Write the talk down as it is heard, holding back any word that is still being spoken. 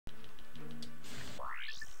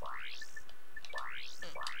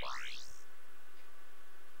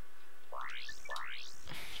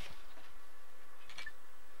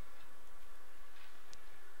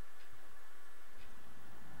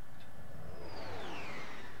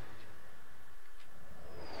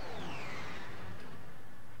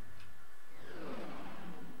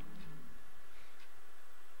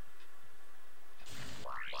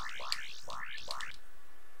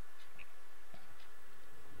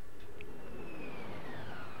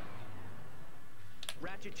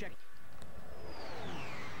got you checked.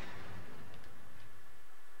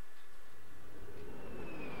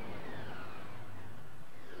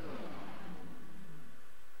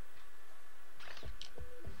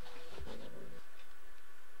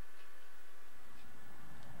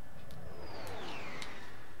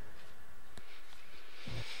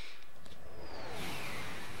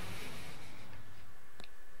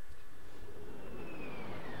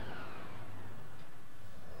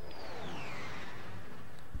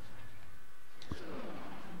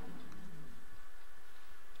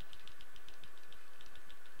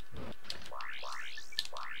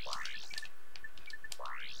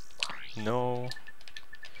 No.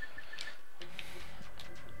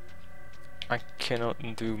 I cannot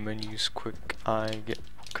do menus quick, I get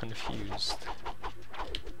confused.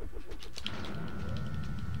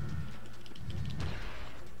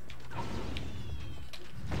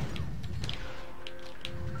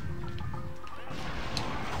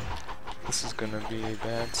 This is gonna be a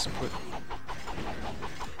bad split.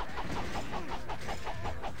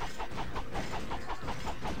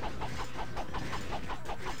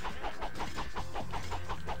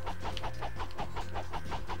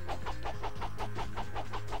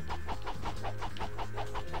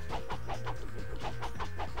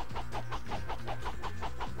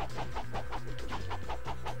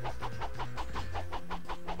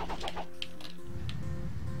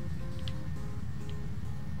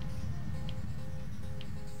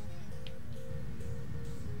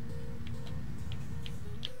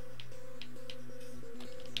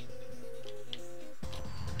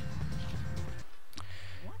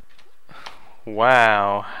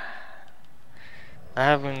 Wow. I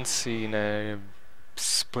haven't seen a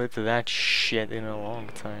split that shit in a long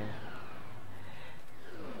time.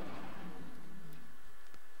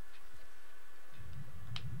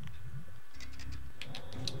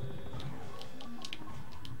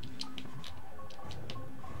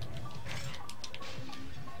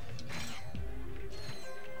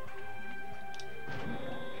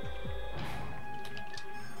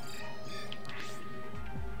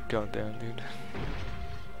 Goddamn, dude.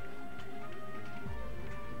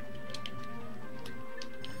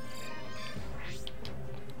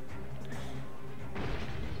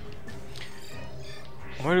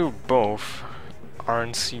 Why do both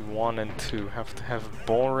RNC 1 and 2 have to have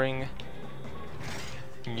boring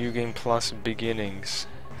New Game Plus beginnings?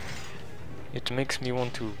 It makes me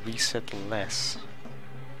want to reset less.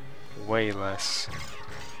 Way less.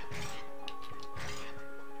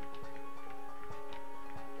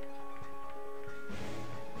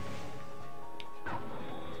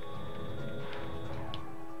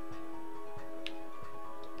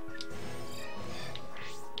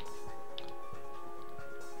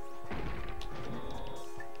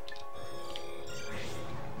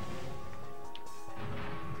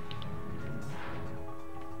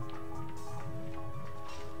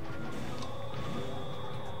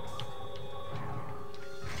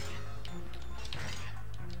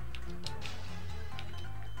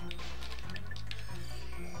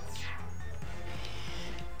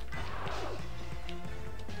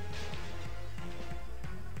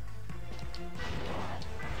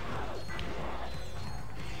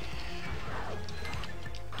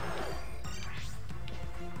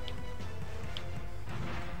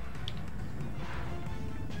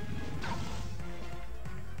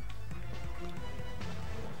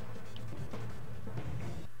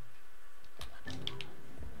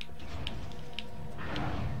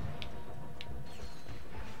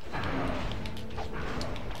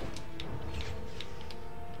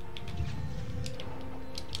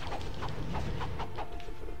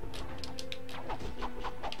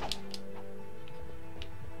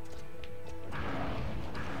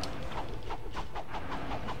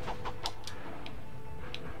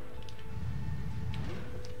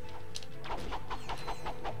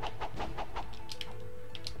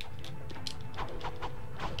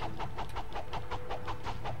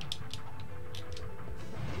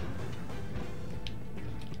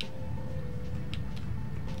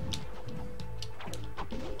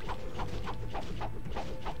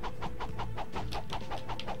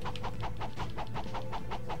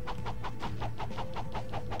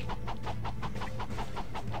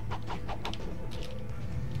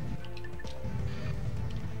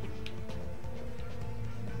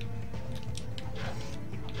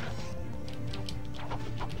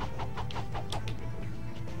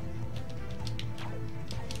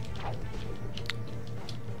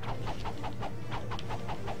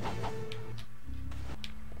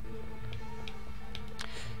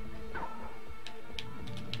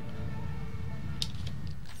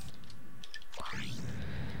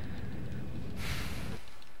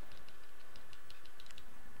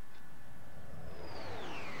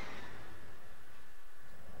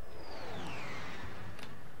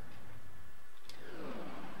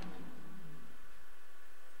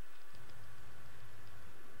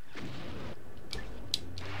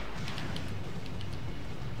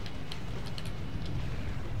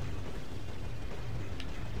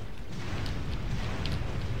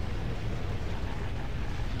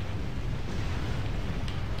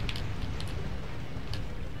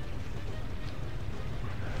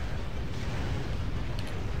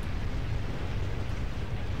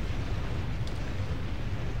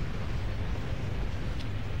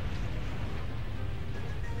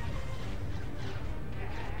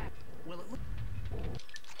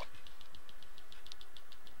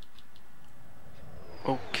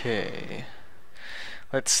 Okay.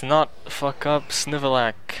 Let's not fuck up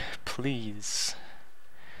Snivelak, please.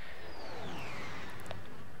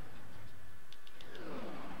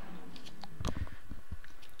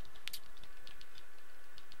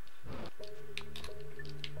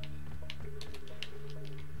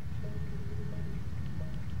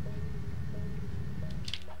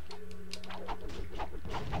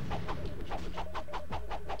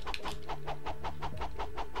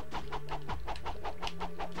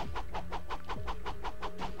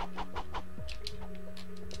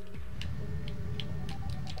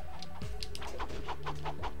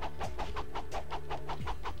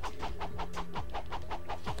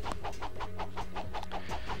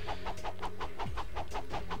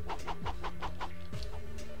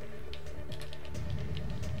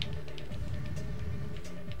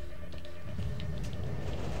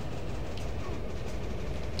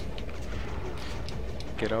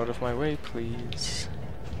 Get out of my way, please.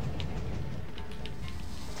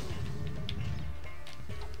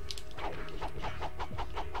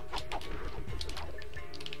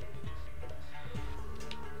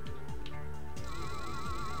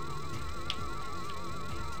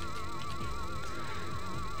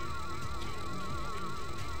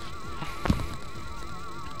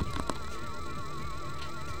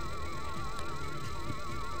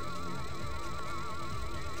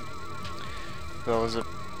 That was a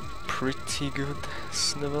pretty good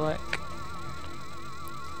Snivelak.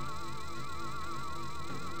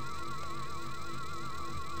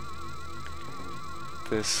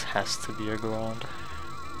 This has to be a Glond.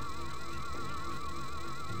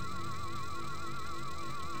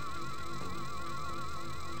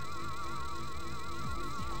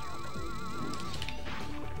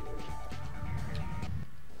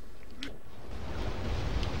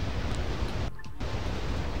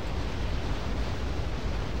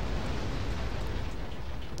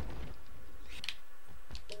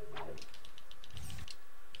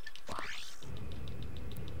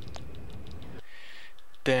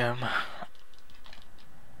 Damn.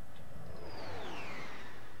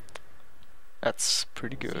 That's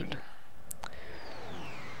pretty good.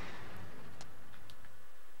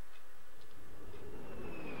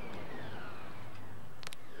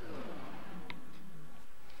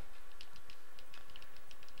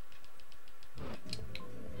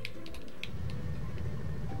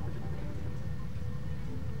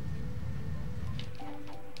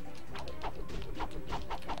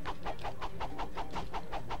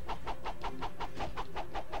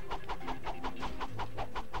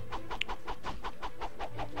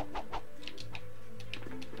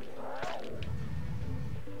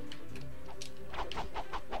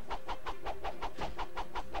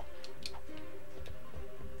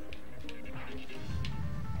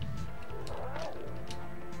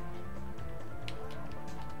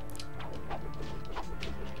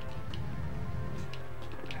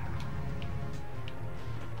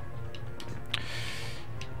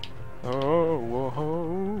 Oh,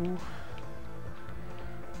 whoa.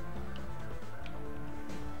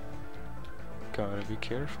 Gotta be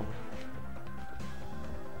careful.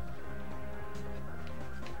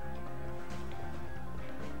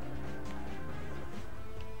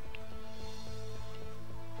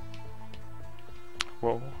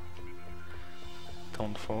 Whoa.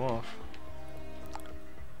 Don't fall off.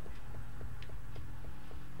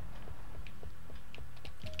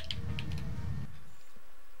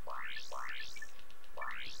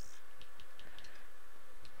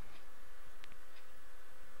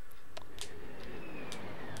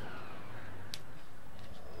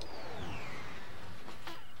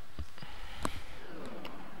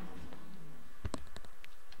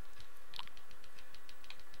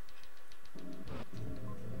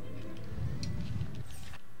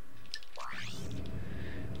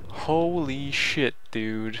 Holy shit,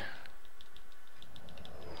 dude.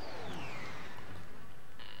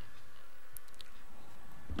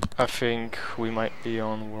 I think we might be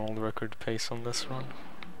on world record pace on this run.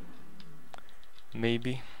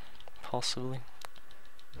 Maybe. Possibly.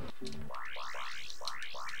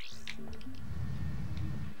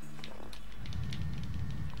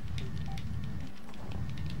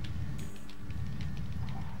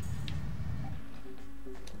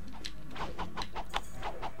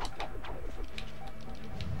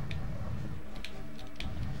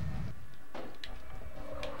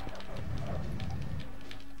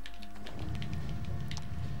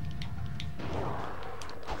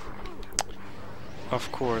 Of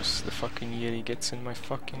course, the fucking Yeti gets in my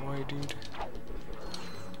fucking way, dude.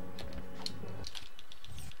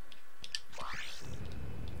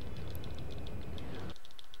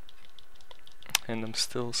 And I'm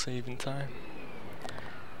still saving time.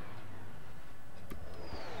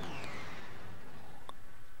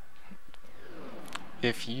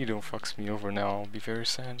 If you don't fucks me over now, I'll be very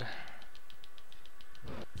sad.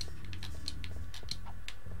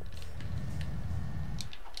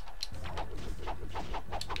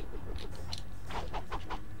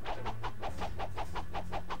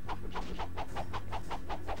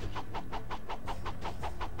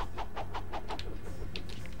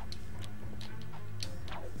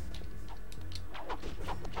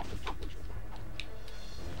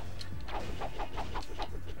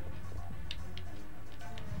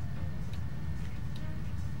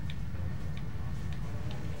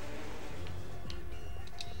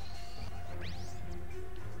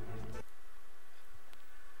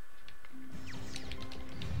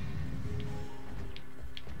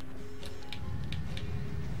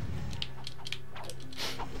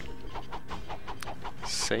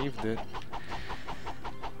 Saved it.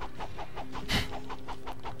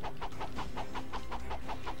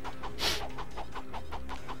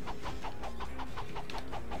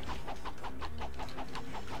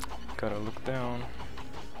 Gotta look down.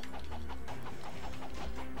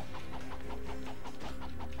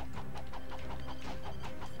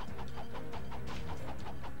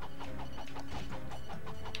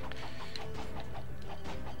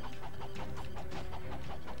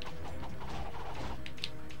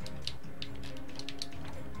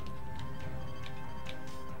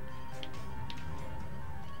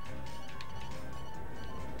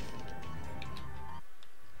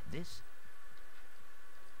 This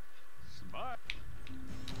smart.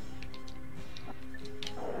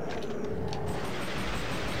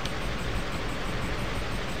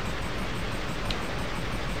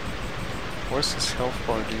 Where's his health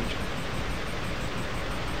bar, dude?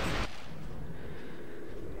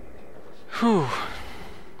 Whew.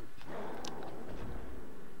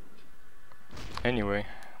 Anyway,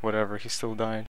 whatever, he still died.